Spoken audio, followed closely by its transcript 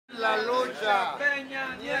La lucha,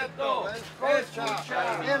 Peña Nieto, escucha,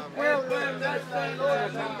 el pueblo está en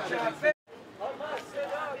lucha. Jamás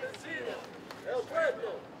será vencido, el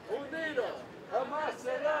pueblo unido, jamás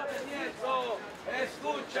será vencido.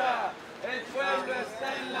 Escucha, el pueblo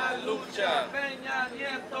está en la lucha. Peña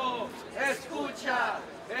Nieto, escucha,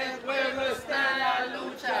 el pueblo está en la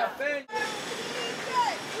lucha.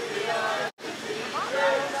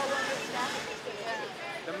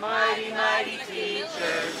 The mighty, mighty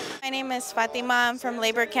teachers. My name is Fatima. I'm from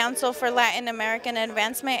Labor Council for Latin American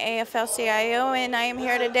Advancement, AFL-CIO, and I am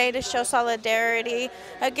here today to show solidarity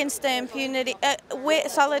against the impunity,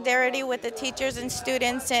 solidarity with the teachers and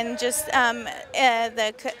students and just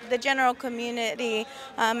the general community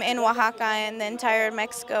in Oaxaca and the entire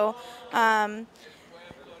Mexico.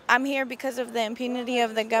 I'm here because of the impunity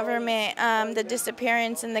of the government, the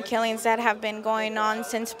disappearance and the killings that have been going on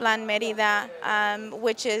since Plan Merida,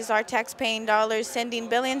 which is our tax-paying dollars sending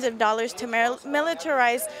billions of dollars to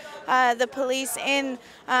militarize the police in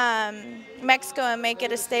Mexico and make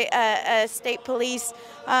it a state police.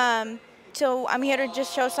 So I'm here to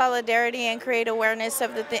just show solidarity and create awareness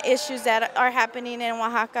of the issues that are happening in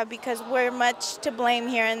Oaxaca, because we're much to blame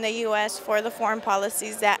here in the U.S. for the foreign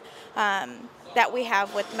policies that we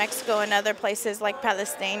have with Mexico and other places like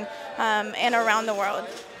Palestine and around the world.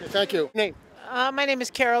 Thank you. Name? My name is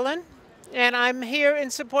Carolyn, and I'm here in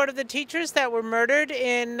support of the teachers that were murdered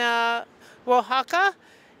in Oaxaca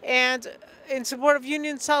and in support of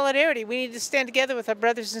union solidarity. We need to stand together with our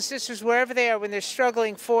brothers and sisters wherever they are when they're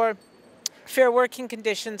struggling for fair working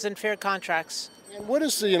conditions and fair contracts. And what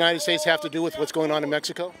does the United States have to do with what's going on in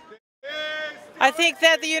Mexico? I think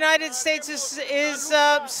that the United States is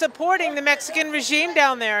supporting the Mexican regime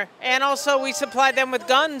down there, and also we supply them with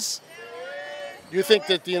guns. Do you think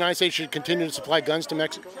that the United States should continue to supply guns to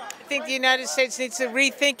Mexico? I think the United States needs to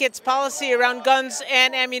rethink its policy around guns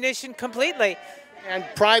and ammunition completely. And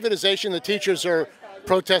privatization, the teachers are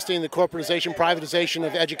protesting the corporatization, privatization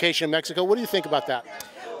of education in Mexico. What do you think about that?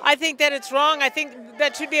 I think that it's wrong. I think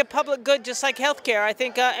that should be a public good, just like healthcare. I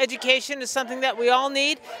think education is something that we all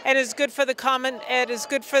need, and is good for the common. It is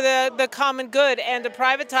good for the common good. And to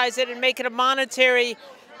privatize it and make it a monetary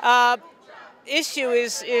issue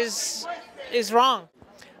is wrong.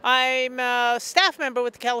 I'm a staff member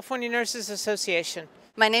with the California Nurses Association.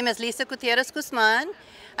 My name is Lisa Gutierrez Guzman.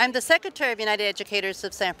 I'm the Secretary of United Educators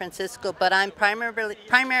of San Francisco, but I'm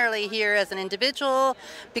primarily here as an individual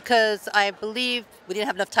because I believe we didn't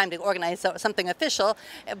have enough time to organize something official,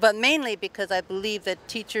 but mainly because I believe that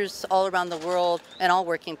teachers all around the world and all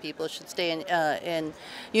working people should stay in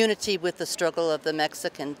unity with the struggle of the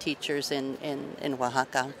Mexican teachers in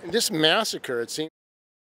Oaxaca. This massacre, it seems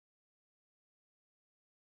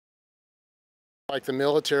like the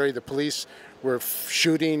military, the police were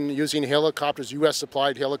shooting, using helicopters,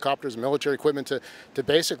 U.S.-supplied helicopters, military equipment to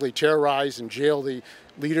basically terrorize and jail the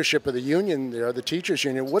leadership of the union there, the teachers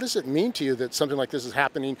union. What does it mean to you that something like this is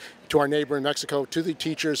happening to our neighbor in Mexico, to the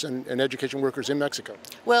teachers and education workers in Mexico?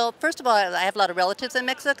 Well, first of all, I have a lot of relatives in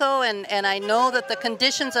Mexico, and I know that the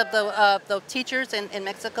conditions of the teachers in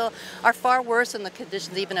Mexico are far worse than the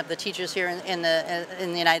conditions even of the teachers here in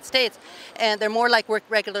the United States. And they're more like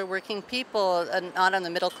regular working people, not on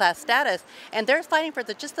the middle class status. And they're fighting for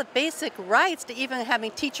just the basic rights to even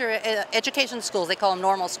having teacher education schools. They call them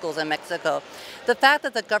normal schools in Mexico. The fact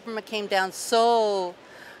that the government came down so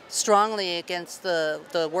strongly against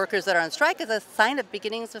the workers that are on strike is a sign of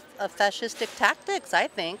beginnings of fascistic tactics, I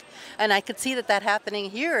think. And I could see that happening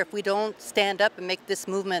here if we don't stand up and make this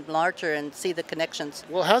movement larger and see the connections.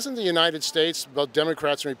 Well, hasn't the United States, both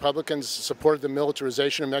Democrats and Republicans, supported the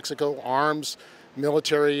militarization of Mexico, arms,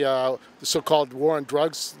 military, the so-called war on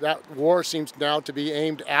drugs? That war seems now to be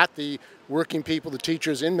aimed at the working people, the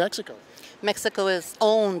teachers in Mexico. Mexico is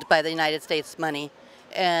owned by the United States money,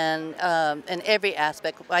 and in every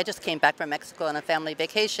aspect. I just came back from Mexico on a family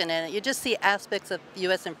vacation, and you just see aspects of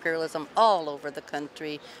U.S. imperialism all over the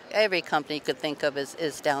country. Every company you could think of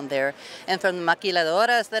is down there. And from the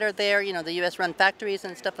maquiladoras that are there, you know, the U.S.-run factories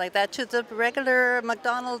and stuff like that, to the regular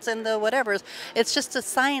McDonald's and the whatevers, it's just a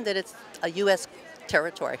sign that it's a U.S.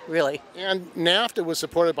 territory, really. And NAFTA was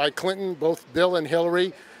supported by Clinton, both Bill and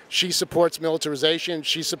Hillary. She supports militarization.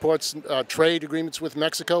 She supports trade agreements with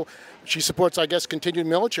Mexico. She supports, I guess, continued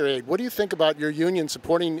military aid. What do you think about your union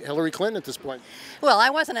supporting Hillary Clinton at this point? Well, I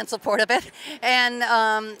wasn't in support of it. And,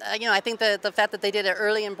 you know, I think the fact that they did an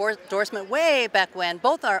early endorsement way back when,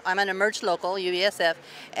 both are, I'm an emerged local, UESF,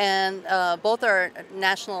 and both our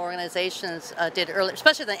national organizations did early,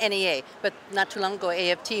 especially the NEA, but not too long ago,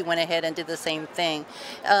 AFT went ahead and did the same thing.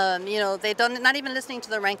 You know, they don't, not even listening to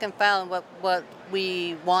the rank and file and what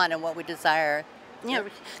we want and what we desire.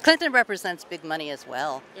 Clinton represents big money as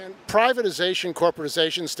well. And privatization,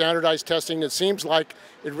 corporatization, standardized testing, it seems like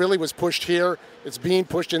it really was pushed here. It's being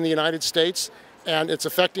pushed in the United States, and it's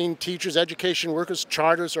affecting teachers, education workers.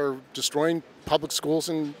 Charters are destroying public schools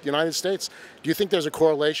in the United States. Do you think there's a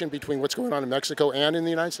correlation between what's going on in Mexico and in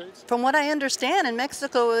the United States? From what I understand, in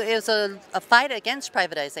Mexico is a fight against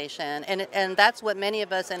privatization, and that's what many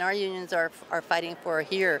of us in our unions are fighting for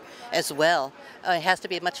here as well. It has to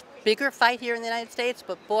be a much bigger fight here in the United States,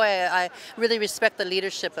 but boy, I really respect the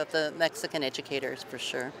leadership of the Mexican educators for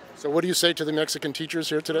sure. So what do you say to the Mexican teachers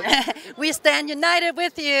here today? We stand united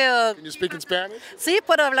with you. Can you speak in Spanish? Sí,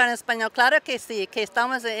 puedo hablar en español. Claro que sí, que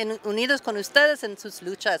estamos unidos con ustedes en sus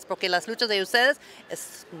luchas, porque las luchas de ustedes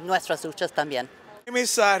es nuestras luchas también. My name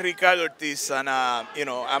is Ricardo Ortiz, and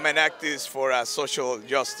I'm an activist for social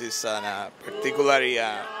justice and particularly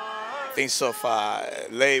things of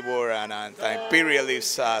labor and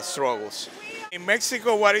anti-imperialist struggles. In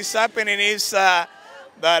Mexico, what is happening is that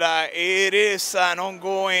it is an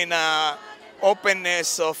ongoing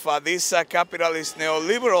openness of this capitalist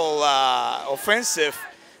neoliberal offensive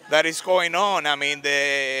that is going on. I mean,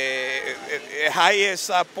 the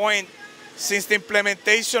highest point since the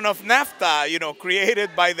implementation of NAFTA, created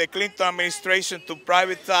by the Clinton administration to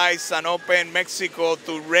privatize and open Mexico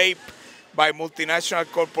to rape by multinational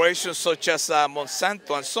corporations such as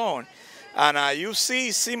Monsanto and so on. And you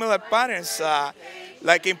see similar patterns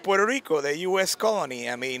like in Puerto Rico, the U.S. colony.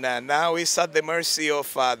 I mean, now it's at the mercy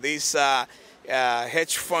of these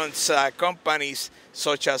hedge funds companies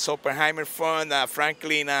such as Oppenheimer Fund,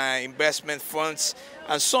 Franklin Investment Funds,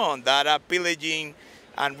 and so on, that are pillaging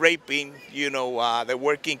and raping, the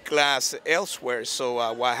working class elsewhere.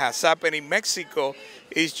 So what has happened in Mexico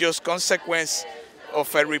is just consequence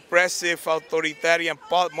of a repressive, authoritarian,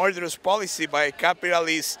 murderous policy by a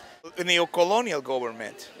capitalist neo-colonial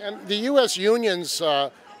government. And the U.S. unions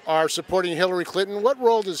are supporting Hillary Clinton. What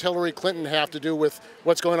role does Hillary Clinton have to do with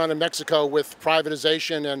what's going on in Mexico with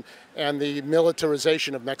privatization and the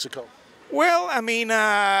militarization of Mexico? Well, I mean,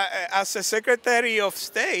 as a Secretary of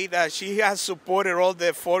State, she has supported all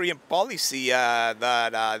the foreign policy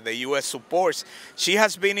that the U.S. supports. She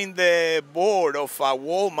has been in the board of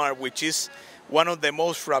Walmart, which is one of the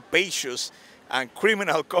most rapacious and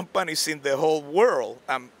criminal companies in the whole world.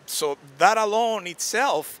 So that alone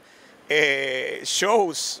itself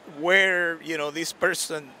shows where, this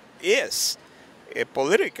person is.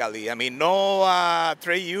 Politically. I mean, no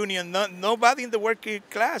trade union, nobody in the working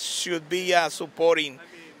class should be supporting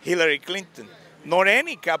Hillary Clinton, nor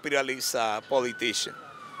any capitalist politician.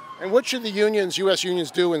 And what should the unions, U.S.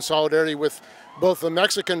 unions, do in solidarity with both the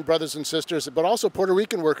Mexican brothers and sisters, but also Puerto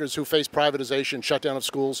Rican workers who face privatization, shutdown of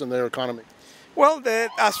schools and their economy? Well,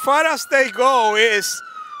 as far as they go is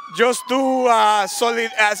just do as far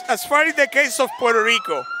as the case of Puerto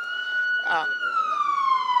Rico.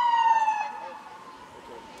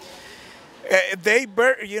 They,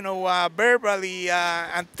 verbally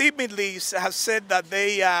and timidly have said that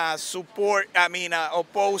they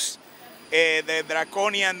oppose the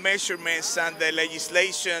draconian measurements and the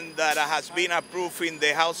legislation that has been approved in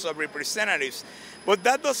the House of Representatives. But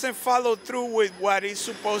that doesn't follow through with what is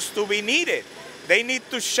supposed to be needed. They need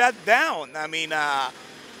to shut down,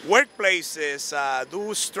 workplaces,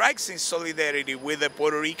 do strikes in solidarity with the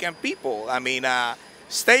Puerto Rican people.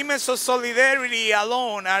 Statements of solidarity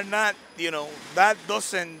alone are not, that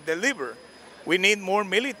doesn't deliver. We need more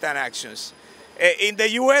militant actions. In the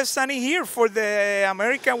U.S. and here for the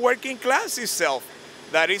American working class itself,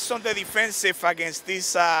 that is on the defensive against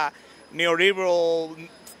these neoliberal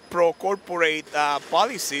pro-corporate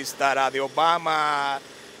policies that the Obama,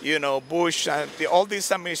 Bush, all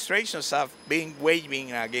these administrations have been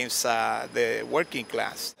waging against the working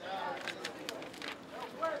class.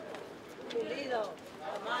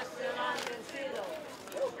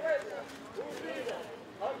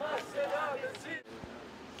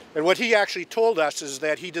 And what he actually told us is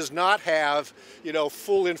that he does not have,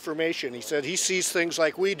 full information. He said he sees things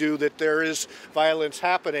like we do, that there is violence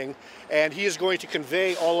happening, and he is going to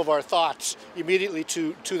convey all of our thoughts immediately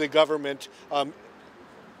to the government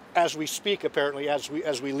as we speak, apparently, as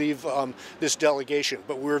we leave this delegation.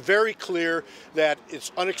 But we're very clear that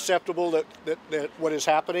it's unacceptable that what is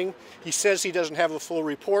happening. He says he doesn't have a full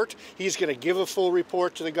report. He's going to give a full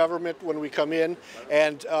report to the government when we come in,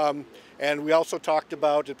 and we also talked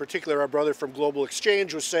about, in particular, our brother from Global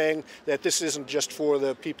Exchange was saying that this isn't just for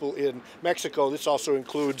the people in Mexico. This also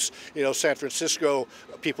includes, San Francisco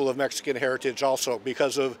people of Mexican heritage also,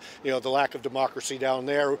 because of, the lack of democracy down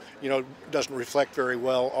there, doesn't reflect very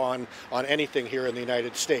well on anything here in the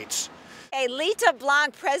United States. Hey, Lita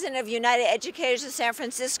Blanc, president of United Educators of San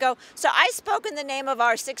Francisco. So I spoke in the name of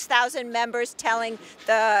our 6,000 members, telling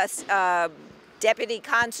the deputy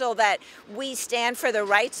consul that we stand for the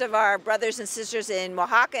rights of our brothers and sisters in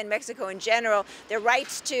Oaxaca and Mexico in general, their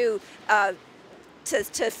rights to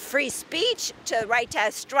free speech, to the right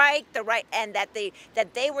to strike, the right, and that they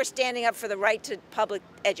were standing up for the right to public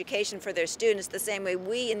education for their students, the same way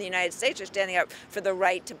we in the United States are standing up for the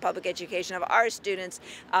right to public education of our students,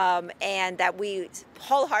 and that we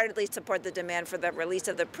wholeheartedly support the demand for the release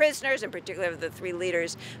of the prisoners, in particular of the 3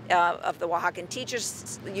 leaders of the Oaxacan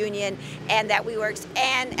Teachers Union, and that we were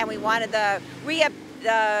and we wanted the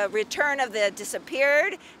return of the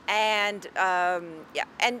disappeared, and yeah,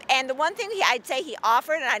 and the one thing I'd say he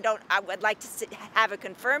offered, and I would like to have it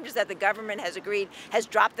confirmed, is that the government has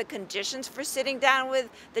dropped the conditions for sitting down with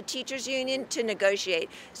the teachers union to negotiate.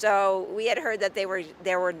 So we had heard that it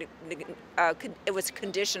was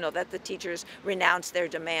conditional that the teachers renounced their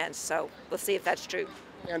demands. So we'll see if that's true.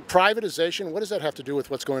 And privatization, what does that have to do with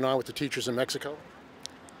what's going on with the teachers in Mexico?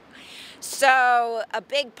 So a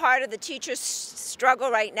big part of the teachers'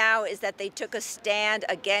 struggle right now is that they took a stand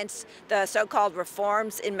against the so-called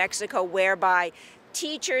reforms in Mexico, whereby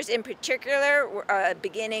teachers in particular,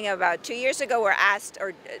 beginning about 2 years ago, were asked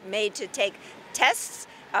or made to take tests,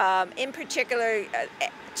 in particular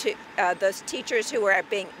to those teachers who were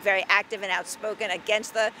being very active and outspoken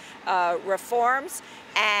against the reforms,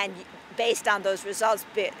 and based on those results,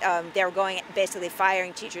 they were basically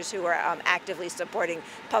firing teachers who were actively supporting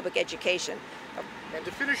public education. And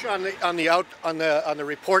to finish on the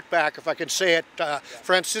report back, if I could say it,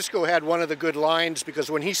 Francisco had one of the good lines, because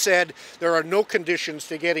when he said there are no conditions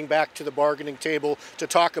to getting back to the bargaining table to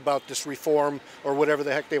talk about this reform or whatever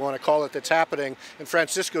the heck they want to call it that's happening, and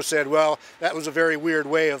Francisco said, well, that was a very weird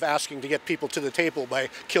way of asking to get people to the table by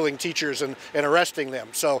killing teachers and arresting them.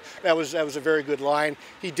 So that was a very good line.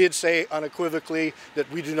 He did say unequivocally that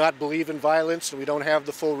we do not believe in violence, and we don't have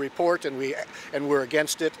the full report, and we're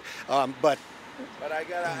against it, But I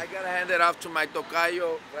gotta hand it off to my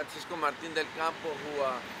tocayo, Francisco Martin del Campo,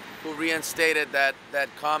 who reinstated that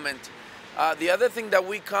comment. The other thing that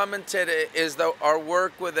we commented is our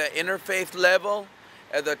work with the interfaith level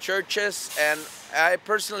at the churches, and I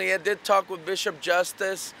personally did talk with Bishop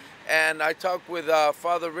Justice, and I talked with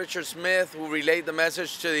Father Richard Smith, who relayed the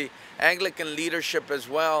message to the Anglican leadership as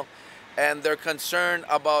well, and their concern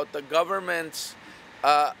about the government's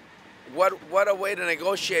what a way to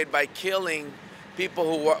negotiate by killing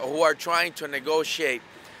people who are trying to negotiate.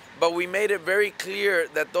 But we made it very clear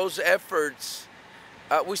that those efforts,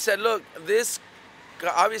 we said, look,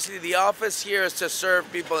 obviously the office here is to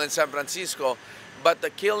serve people in San Francisco, but the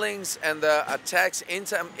killings and the attacks in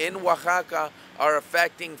Oaxaca are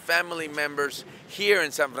affecting family members here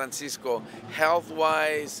in San Francisco,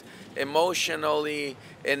 health-wise, emotionally,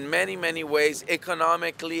 in many, many ways,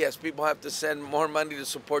 economically, as people have to send more money to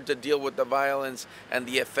support to deal with the violence and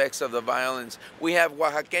the effects of the violence. We have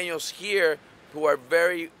Oaxaqueños here who are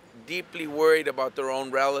very deeply worried about their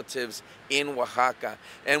own relatives in Oaxaca.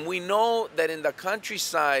 And we know that in the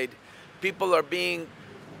countryside, people are being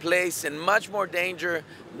placed in much more danger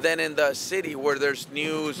than in the city where there's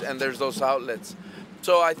news and there's those outlets.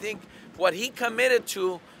 So I think what he committed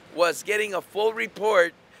to was getting a full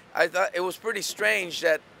report. I thought it was pretty strange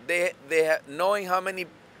that knowing how many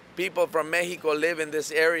people from Mexico live in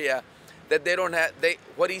this area, that they don't have,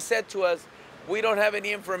 what he said to us, we don't have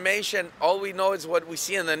any information, all we know is what we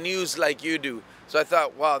see in the news like you do. So I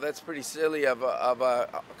thought, wow, that's pretty silly of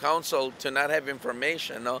a council to not have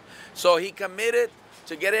information, no? So he committed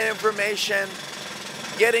to getting information,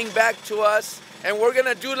 getting back to us, and we're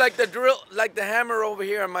gonna do like the hammer over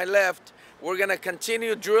here on my left, we're gonna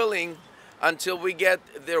continue drilling until we get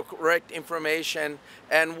the correct information.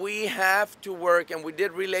 And we have to work, and we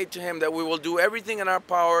did relate to him that we will do everything in our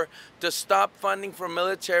power to stop funding for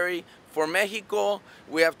military for Mexico.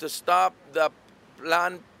 We have to stop the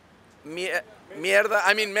plan Merida,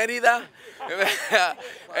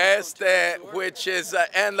 which is,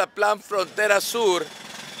 and the Plan Frontera Sur,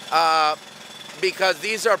 because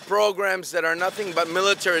these are programs that are nothing but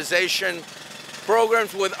militarization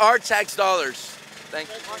programs with our tax dollars. Thank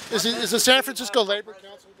you. Is the San Francisco Labor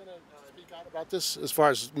Council going to speak out about this as far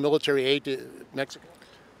as military aid to Mexico?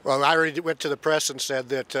 Well, I already went to the press and said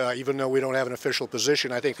that even though we don't have an official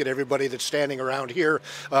position, I think that everybody that's standing around here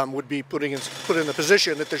would be put in the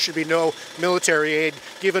position that there should be no military aid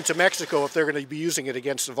given to Mexico if they're going to be using it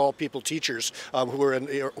against, of all people, teachers who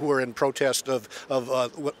are in protest of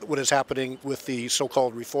what is happening with the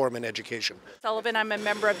so-called reform in education. Sullivan, I'm a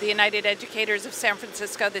member of the United Educators of San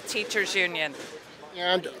Francisco, the Teachers Union.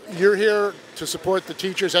 And you're here to support the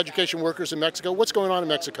teachers, education workers in Mexico. What's going on in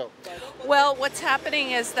Mexico? Well, what's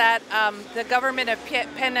happening is that the government of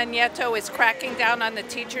Peña Nieto is cracking down on the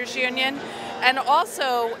teachers union, and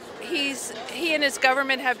also he and his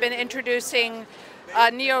government have been introducing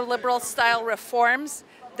neoliberal style reforms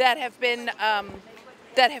that have been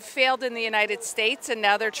that have failed in the United States, and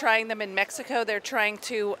now they're trying them in Mexico. They're trying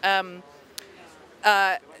to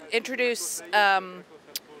introduce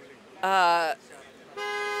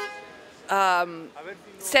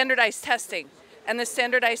standardized testing, and the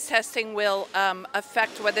standardized testing will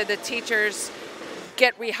affect whether the teachers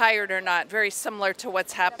get rehired or not, very similar to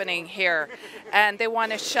what's happening here. And they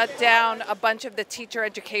want to shut down a bunch of the teacher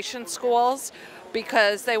education schools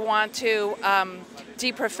because they want to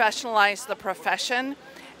deprofessionalize the profession.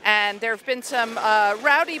 And there have been some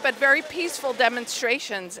rowdy but very peaceful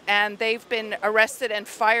demonstrations, and they've been arrested and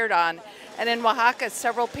fired on. And in Oaxaca,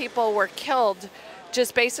 several people were killed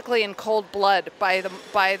just basically in cold blood by the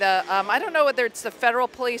I don't know whether it's the federal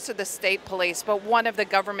police or the state police, but one of the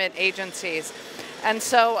government agencies. And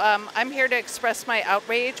so I'm here to express my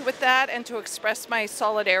outrage with that and to express my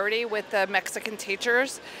solidarity with the Mexican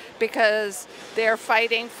teachers, because they're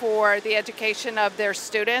fighting for the education of their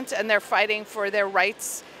students and they're fighting for their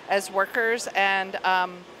rights as workers. And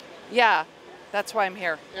yeah, that's why I'm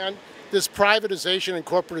here. And this privatization and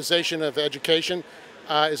corporatization of education,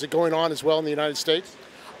 is it going on as well in the United States?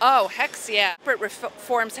 Oh, heck yeah. Corporate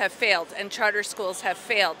reforms have failed and charter schools have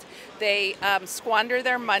failed. They squander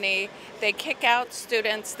their money. They kick out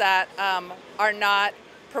students that are not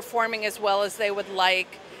performing as well as they would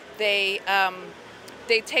like. They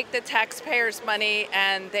take the taxpayers' money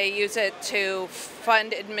and they use it to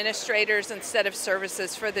fund administrators instead of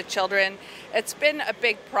services for the children. It's been a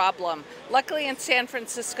big problem. Luckily in San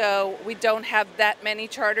Francisco, we don't have that many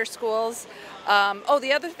charter schools. Oh,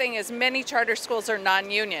 the other thing is many charter schools are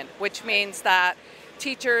non-union, which means that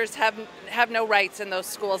teachers have no rights in those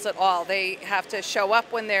schools at all. They have to show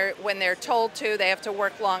up when they're told to. They have to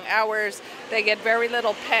work long hours. They get very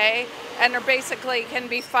little pay, and are basically can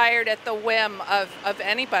be fired at the whim of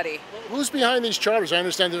anybody. Who's behind these charters? I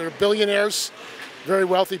understand there are billionaires, very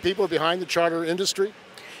wealthy people behind the charter industry.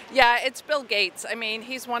 Yeah, it's Bill Gates. I mean,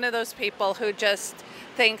 he's one of those people who just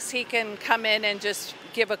thinks he can come in and just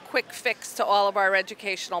give a quick fix to all of our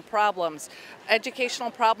educational problems.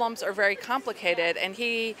 Educational problems are very complicated, and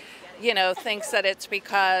he, thinks that it's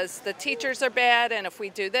because the teachers are bad, and if we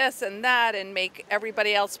do this and that and make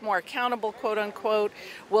everybody else more accountable, quote unquote,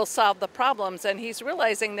 we'll solve the problems. And he's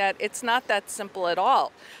realizing that it's not that simple at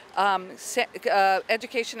all.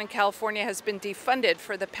 Education in California has been defunded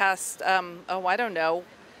for the past,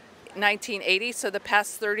 1980, so the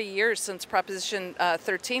past 30 years since Proposition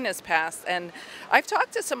 13 has passed. And I've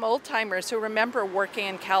talked to some old timers who remember working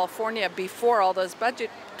in California before all those budget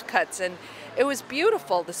cuts, and it was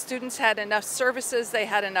beautiful. The students had enough services, they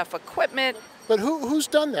had enough equipment. But who's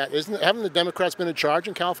done that? Haven't the Democrats been in charge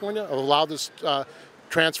in California, allowed this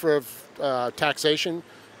transfer of taxation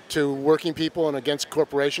to working people and against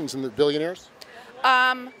corporations and the billionaires?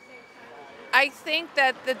 I think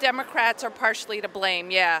that the Democrats are partially to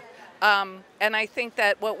blame, yeah. And I think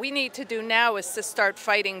that what we need to do now is to start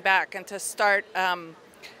fighting back and to start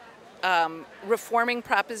reforming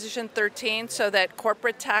Proposition 13 so that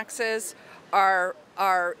corporate taxes are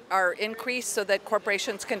increased so that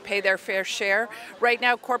corporations can pay their fair share. Right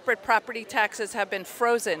now, corporate property taxes have been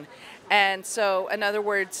frozen. And so, in other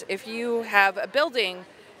words, if you have a building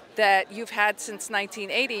that you've had since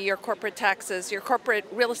 1980, your corporate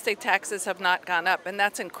real estate taxes have not gone up, and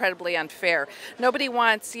that's incredibly unfair. Nobody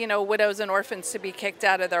wants, widows and orphans to be kicked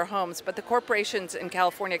out of their homes, but the corporations in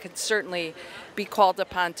California can certainly be called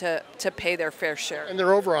upon to pay their fair share. And there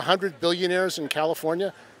are over 100 billionaires in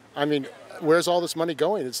California. I mean, where's all this money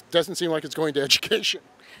going? It doesn't seem like it's going to education.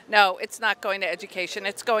 No, it's not going to education.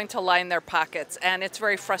 It's going to line their pockets, and it's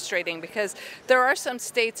very frustrating because there are some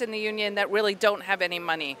states in the union that really don't have any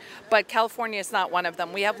money, but California is not one of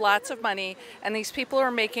them. We have lots of money, and these people who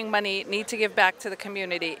are making money need to give back to the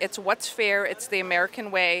community. It's what's fair. It's the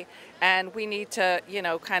American way, and we need to,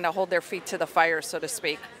 kind of hold their feet to the fire, so to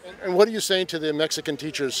speak. And what are you saying to the Mexican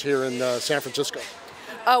teachers here in San Francisco?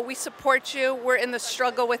 We support you. We're in the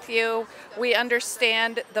struggle with you. We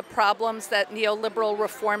understand the problems that neoliberal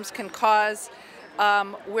reforms can cause.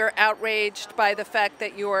 We're outraged by the fact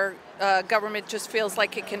that your government just feels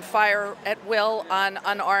like it can fire at will on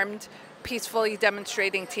unarmed, peacefully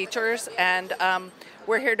demonstrating teachers, and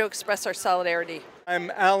we're here to express our solidarity.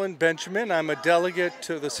 I'm Alan Benjamin. I'm a delegate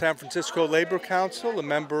to the San Francisco Labor Council, a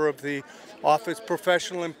member of the Office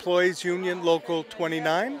Professional Employees Union Local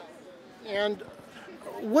 29. And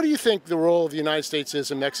What do you think the role of the United States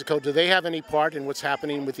is in Mexico? Do they have any part in what's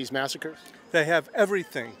happening with these massacres? They have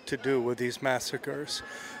everything to do with these massacres.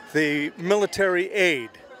 The military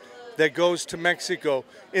aid that goes to Mexico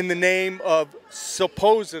in the name of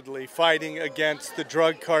supposedly fighting against the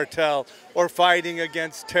drug cartel or fighting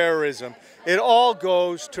against terrorism. It all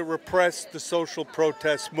goes to repress the social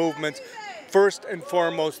protest movements. First and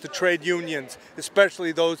foremost, the trade unions,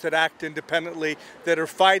 especially those that act independently, that are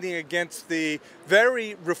fighting against the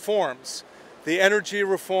very reforms, the energy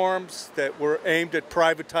reforms that were aimed at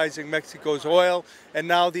privatizing Mexico's oil, and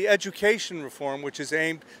now the education reform, which is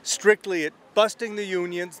aimed strictly at busting the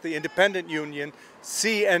unions, the independent union,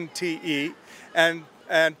 CNTE, and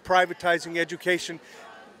privatizing education,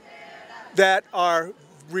 that are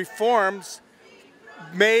reforms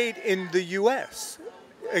made in the U.S.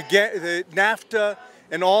 Again, the NAFTA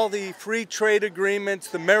and all the free trade agreements,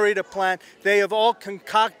 the Merida plan, they have all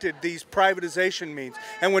concocted these privatization means.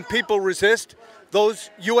 And when people resist those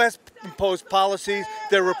U.S. imposed policies,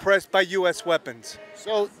 they're repressed by U.S. weapons.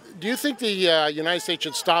 So do you think the United States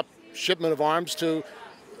should stop shipment of arms to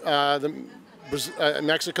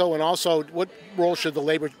Mexico? And also, what role should the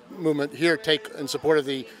labor movement here take in support of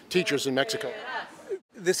the teachers in Mexico?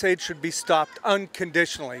 This aid should be stopped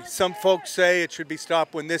unconditionally. Some folks say it should be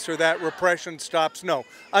stopped when this or that repression stops. No,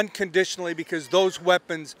 unconditionally, because those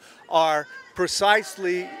weapons are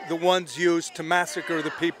precisely the ones used to massacre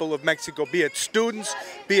the people of Mexico, be it students,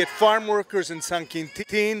 be it farm workers in San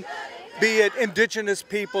Quintin, be it indigenous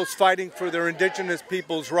peoples fighting for their indigenous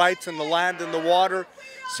peoples' rights in the land and the water.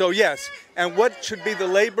 So yes, and what should be the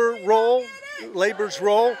labor's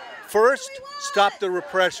role? First, stop the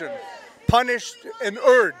repression. Punish and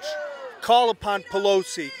urge, call upon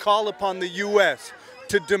Pelosi, call upon the U.S.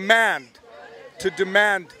 to demand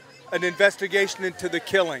an investigation into the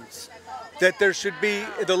killings. That there should be,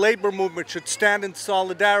 the labor movement should stand in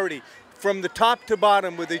solidarity from the top to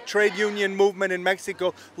bottom with the trade union movement in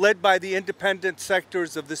Mexico led by the independent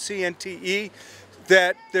sectors of the CNTE,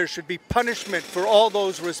 that there should be punishment for all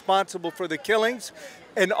those responsible for the killings,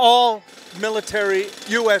 and all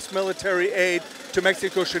U.S. military aid to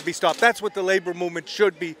Mexico should be stopped. That's what the labor movement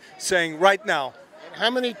should be saying right now. How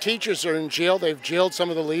many teachers are in jail? They've jailed some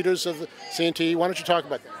of the leaders of the CNTE. Why don't you talk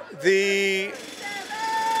about that?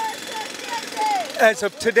 As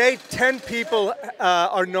of today, 10 people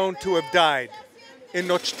are known to have died in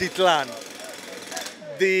Nochtitlan.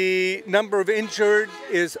 The number of injured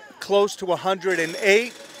is close to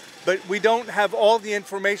 108. But we don't have all the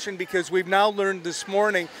information because we've now learned this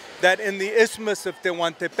morning that in the Isthmus of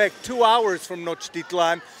Tehuantepec, 2 hours from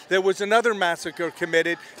Nochtitlan, there was another massacre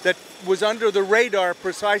committed that was under the radar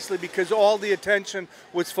precisely because all the attention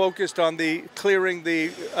was focused on clearing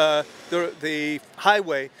the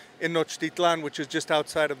highway in Nochtitlan, which is just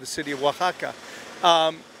outside of the city of Oaxaca.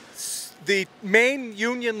 The main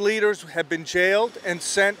union leaders have been jailed and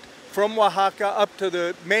sent from Oaxaca up to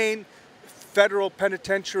the main federal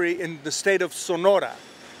penitentiary in the state of Sonora.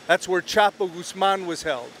 That's where Chapo Guzman was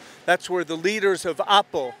held. That's where the leaders of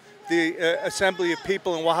APO, the Assembly of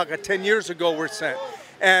People in Oaxaca, 10 years ago were sent.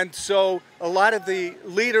 And so a lot of the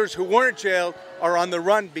leaders who weren't jailed are on the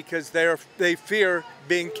run because they fear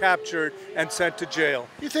being captured and sent to jail.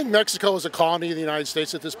 Do you think Mexico is a colony of the United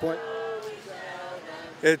States at this point?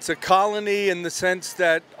 It's a colony in the sense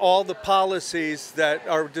that all the policies that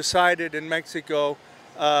are decided in Mexico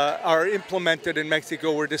are implemented in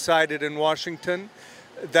Mexico were decided in Washington,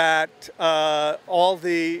 that all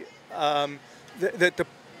the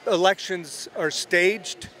elections are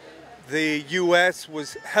staged. The U.S.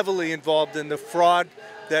 was heavily involved in the fraud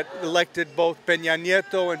that elected both Peña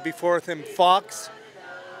Nieto and before him Fox.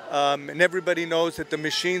 And everybody knows that the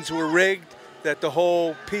machines were rigged, that the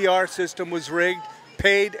whole PR system was rigged,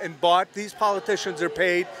 paid and bought. These politicians are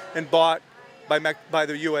paid and bought by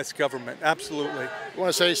the U.S. government, absolutely. You want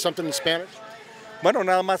to say something in Spanish? Bueno,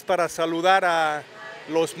 nada más para saludar a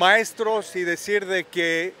los maestros y decir de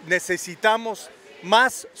que necesitamos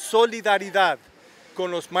más solidaridad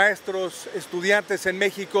con los maestros estudiantes en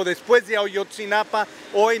México. Después de Ayotzinapa,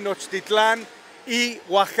 hoy Nochtitlan y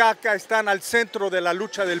Oaxaca están al centro de la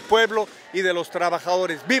lucha del pueblo y de los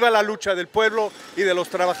trabajadores. ¡Viva la lucha del pueblo y de los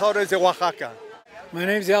trabajadores de Oaxaca! My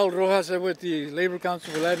name is Rojas. I'm with the Labor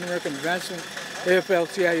Council for Latin American Advancement,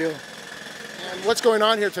 AFL-CIO. And what's going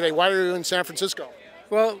on here today? Why are you in San Francisco?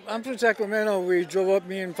 Well, I'm from Sacramento. We drove up,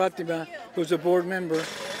 me and Fatima, who's a board member,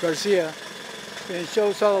 Garcia, and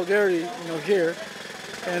show solidarity, here.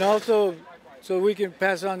 And also, so we can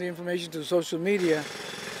pass on the information to social media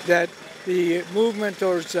that the movement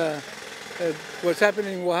towards what's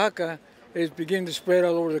happening in Oaxaca is beginning to spread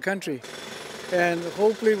all over the country. And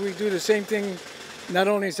hopefully we do the same thing not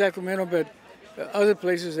only in Sacramento, but other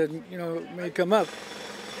places that, may come up.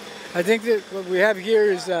 I think that what we have here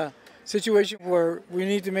is a situation where we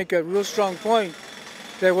need to make a real strong point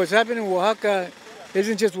that what's happening in Oaxaca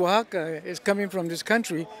isn't just Oaxaca, it's coming from this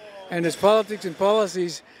country, and its politics and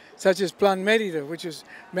policies such as Plan Merida, which is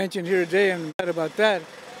mentioned here today, and about that.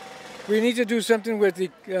 We need to do something with the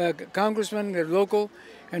congressmen, the local,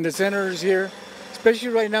 and the senators here, especially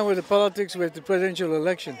right now with the politics with the presidential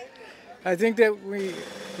election. I think that we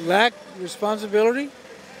lack responsibility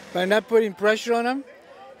by not putting pressure on them,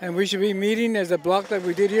 and we should be meeting as a bloc like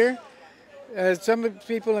we did here. As some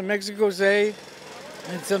people in Mexico say,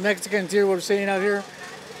 and some Mexicans here were saying out here,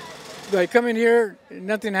 by coming here,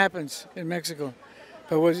 nothing happens in Mexico.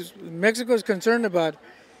 But what Mexico is concerned about,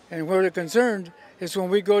 and where they're concerned, is when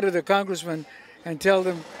we go to the congressman and tell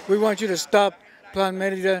them, we want you to stop Plan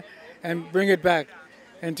Merida and bring it back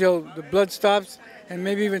until the blood stops, and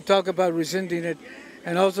maybe even talk about rescinding it,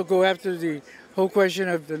 and also go after the whole question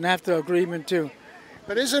of the NAFTA agreement too.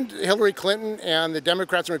 But isn't Hillary Clinton and the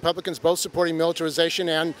Democrats and Republicans both supporting militarization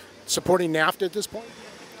and supporting NAFTA at this point?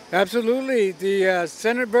 Absolutely. The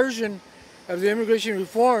Senate version of the immigration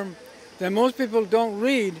reform that most people don't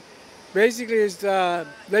read basically is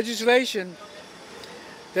legislation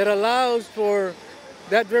that allows for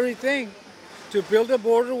that very thing, to build a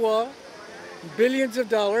border wall, billions of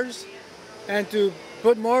dollars, and to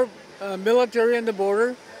put more military on the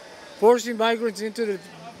border, forcing migrants into the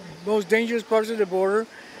most dangerous parts of the border.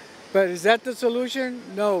 But is that the solution?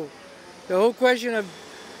 No. The whole question of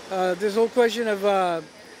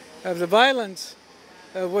the violence,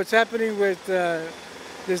 of what's happening with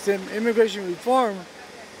this immigration reform,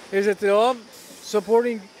 is that they're all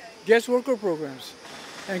supporting guest worker programs.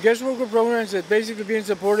 And guest worker programs that basically being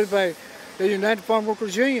supported by the United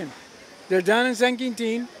Farmworkers Union. They're down in San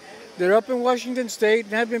Quintin, they're up in Washington State,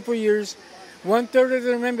 and have been for years. 1/3 of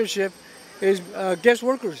their membership is guest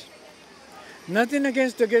workers. Nothing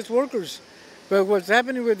against the guest workers, but what's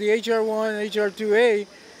happening with the HR1 and HR2A,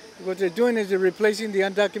 what they're doing is they're replacing the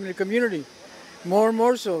undocumented community. More and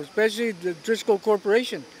more so, especially the Driscoll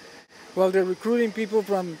Corporation, while they're recruiting people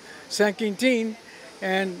from San Quintin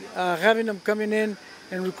and having them coming in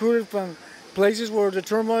and recruited from places where the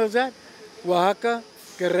turmoil is at, Oaxaca,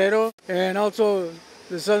 Guerrero, and also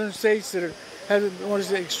the southern states that have what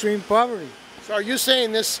is extreme poverty. So are you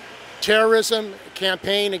saying this terrorism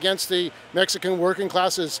campaign against the Mexican working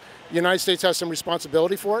classes, the United States has some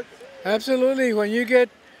responsibility for it? Absolutely. When you get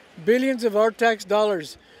billions of our tax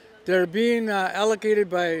dollars that are being allocated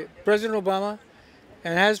by President Obama,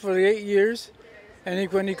 and has for the 8 years,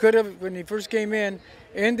 and when he first came in,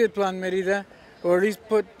 ended Plan Merida, or at least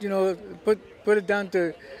put it down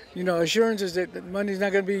to, assurances that the money's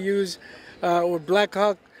not going to be used, or Black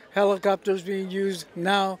Hawk helicopters being used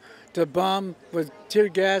now to bomb with tear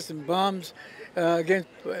gas and bombs against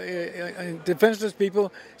defenseless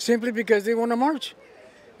people, simply because they want to march,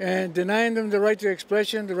 and denying them the right to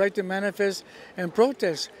expression, the right to manifest and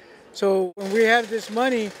protest. So when we have this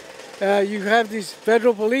money, you have these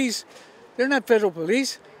federal police. They're not federal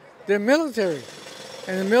police, they're military.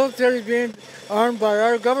 And the military is being armed by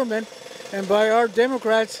our government and by our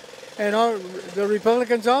Democrats and the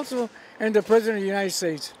Republicans also, and the President of the United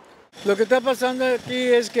States. Lo que está pasando aquí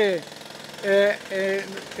es que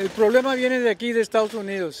el problema viene de aquí, de Estados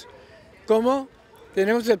Unidos. ¿Cómo?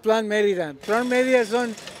 Tenemos el Plan Mérida. El Plan Mérida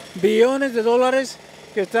son billones de dólares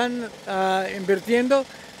que están invirtiendo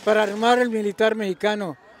para armar el militar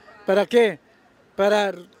mexicano. ¿Para qué?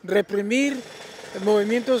 Para reprimir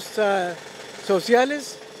movimientos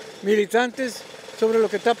sociales, militantes, sobre lo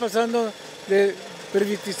que está pasando de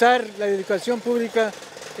privatizar la educación pública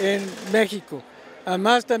en México.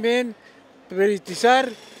 Además también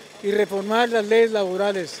privatizar y reformar las leyes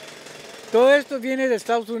laborales. Todo esto viene de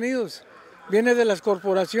Estados Unidos, viene de las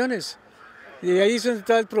corporaciones, y ahí es donde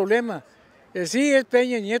está el problema. Sí, es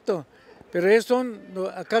Peña Nieto, pero ellos son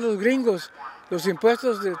acá los gringos, los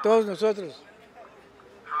impuestos de todos nosotros.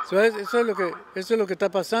 Eso es lo que está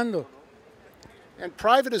pasando. And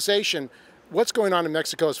privatization, what's going on in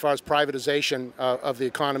Mexico as far as privatization of the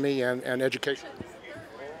economy and education?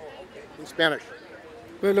 In Spanish.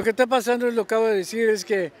 Pues lo que está pasando, lo que acabo de decir, es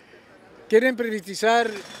que quieren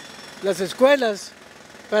privatizar las escuelas.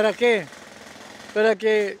 ¿Para qué? Para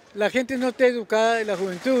que la gente no esté educada, la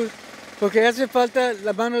juventud, porque hace falta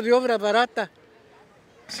la mano de obra barata.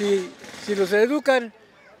 Si los educan,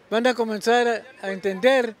 van a comenzar a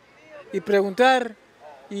entender y preguntar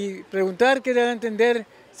qué deben entender,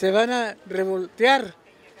 se van a revoltear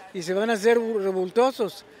y se van a hacer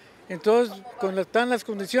revoltosos. Entonces, cuando están las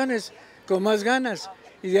condiciones, con más ganas,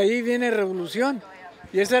 y de ahí viene revolución.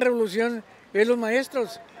 Y esa revolución es los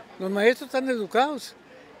maestros. Los maestros están educados.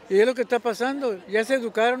 Y es lo que está pasando. Ya se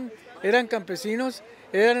educaron, eran campesinos,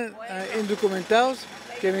 eran indocumentados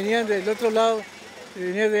que venían del otro lado,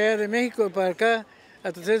 venían de allá de México para acá a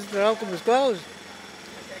hacer su trabajo como esclavos.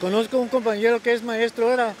 Conozco un compañero que es maestro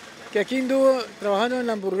ahora, que aquí anduvo trabajando en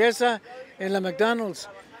la hamburguesa, en la McDonald's,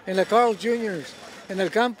 en la Carl Jr., en el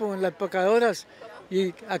campo, en las empacadoras,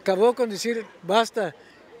 y acabó con decir, basta,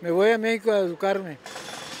 me voy a México a educarme.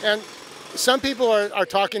 And some people are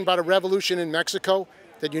talking about a revolution in Mexico,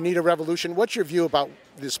 that you need a revolution. What's your view about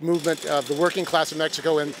this movement of the working class of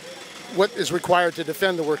Mexico and what is required to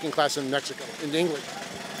defend the working class in Mexico, in England?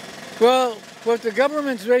 Well, what the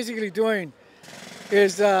government's basically doing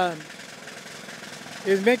is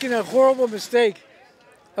making a horrible mistake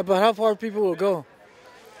about how far people will go.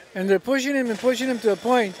 And they're pushing them to a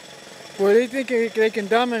point where they think they can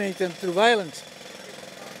dominate them through violence.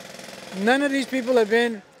 None of these people have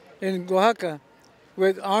been in Oaxaca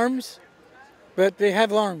with arms, but they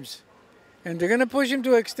have arms. And they're going to push them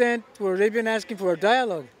to an extent where they've been asking for a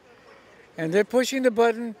dialogue. And they're pushing the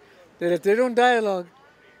button that if they don't dialogue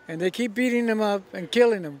and they keep beating them up and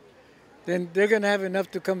killing them, then they're going to have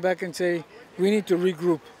enough to come back and say, we need to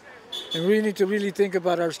regroup. And we need to really think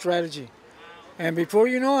about our strategy. And before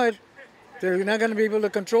you know it, they're not going to be able to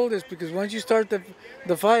control this, because once you start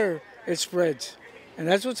the fire, it spreads. And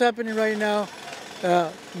that's what's happening right now,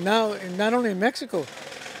 not only in Mexico,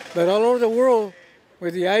 but all over the world,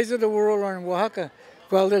 where the eyes of the world are in Oaxaca.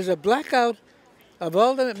 Well, there's a blackout of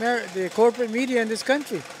all the corporate media in this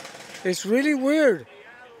country. It's really weird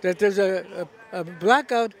that there's a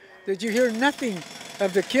blackout that you hear nothing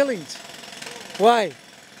of the killings. Why?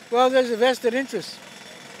 Well, there's a vested interest.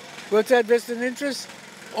 What's that vested interest?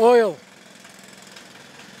 Oil.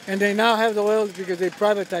 And they now have the oil because they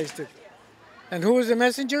privatized it. And who was the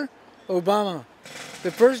messenger? Obama.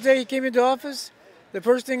 The first day he came into office, the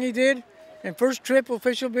first thing he did, and first trip,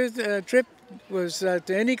 official trip was to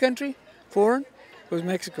any country, foreign, was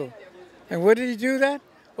Mexico. And what did he do that?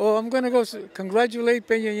 Oh, I'm going to go congratulate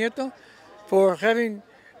Peña Nieto for having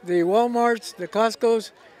the Walmarts, the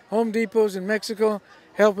Costcos, Home Depots in Mexico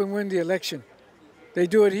help him win the election. They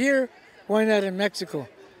do it here, why not in Mexico?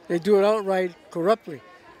 They do it outright corruptly.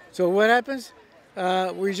 So what happens?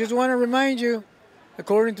 We just want to remind you,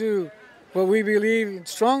 according to what we believe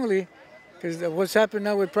strongly, because what's happened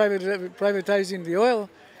now with privatizing the oil,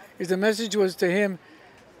 is the message was to him,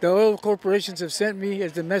 the oil corporations have sent me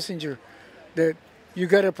as the messenger that you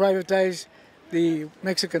got to privatize the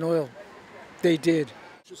Mexican oil. They did.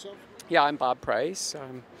 Yeah, I'm Bob Price.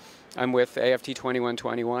 I'm with AFT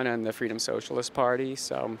 2121 and the Freedom Socialist Party.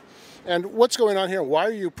 And what's going on here? Why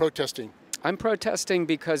are you protesting? I'm protesting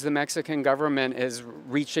because the Mexican government is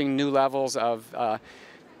reaching new levels of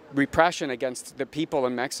repression against the people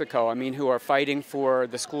in Mexico. I mean, who are fighting for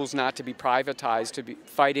the schools not to be privatized, to be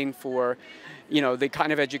fighting for, you know, the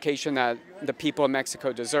kind of education that the people in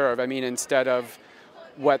Mexico deserve. I mean, instead of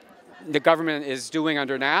what the government is doing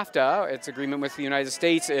under NAFTA, its agreement with the United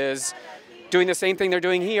States, is doing the same thing they're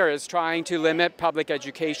doing here, is trying to limit public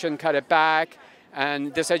education, cut it back.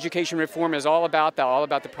 And this education reform is all about that, all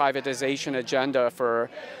about the privatization agenda for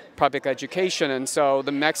public education. And so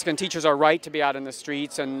the Mexican teachers are right to be out in the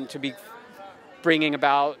streets and to be bringing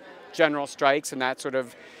about general strikes and that sort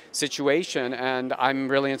of situation. And I'm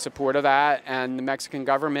really in support of that. And the Mexican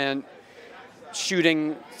government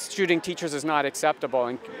shooting teachers is not acceptable,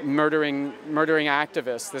 and murdering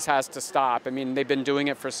activists, this has to stop. I mean, they've been doing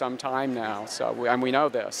it for some time now, and we know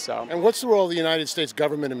this. So. And what's the role of the United States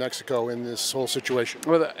government in Mexico in this whole situation?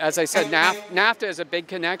 Well, as I said, NAFTA is a big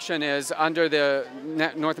connection. Is under the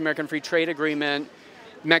North American Free Trade Agreement,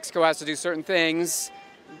 Mexico has to do certain things,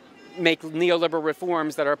 make neoliberal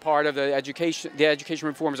reforms that are part of the education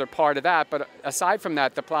reforms are part of that. But aside from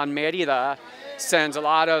that, the Plan Merida sends a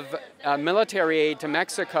lot of military aid to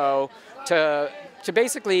Mexico to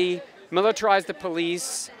basically militarize the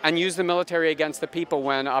police and use the military against the people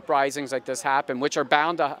when uprisings like this happen, which are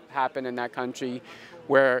bound to happen in that country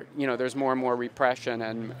where, you know, there's more and more repression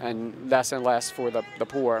and less for the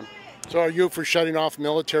poor. So are you for shutting off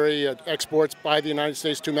military exports by the United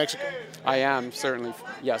States to Mexico? I am, certainly,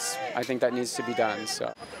 yes. I think that needs to be done.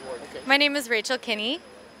 So. My name is Rachel Kinney.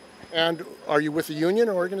 And are you with a union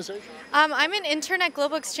or organization? I'm in intern at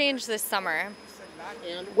Global Exchange this summer.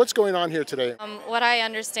 And what's going on here today? What I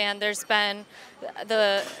understand, there's been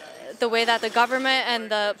the way that the government and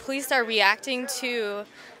the police are reacting to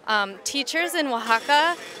teachers in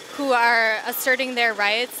Oaxaca who are asserting their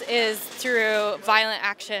rights is through violent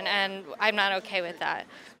action, and I'm not okay with that.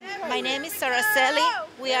 My name is Araceli.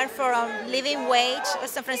 We are from Living Wage,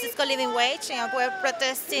 San Francisco Living Wage, and we're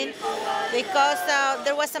protesting because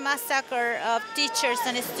there was a massacre of teachers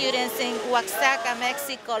and students in Oaxaca,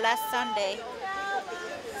 Mexico last Sunday.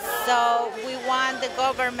 So we want the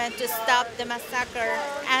government to stop the massacre,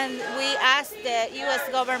 and we ask the U.S.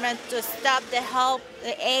 government to stop the help,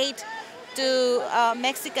 the aid to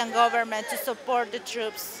Mexican government to support the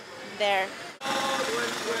troops there.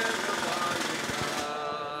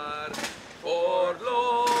 Por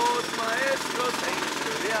los maestros e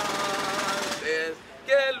estudiantes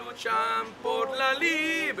que luchan por la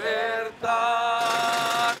libertad.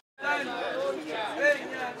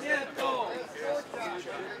 Peña Nieto,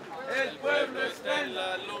 el pueblo está en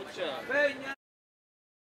la lucha.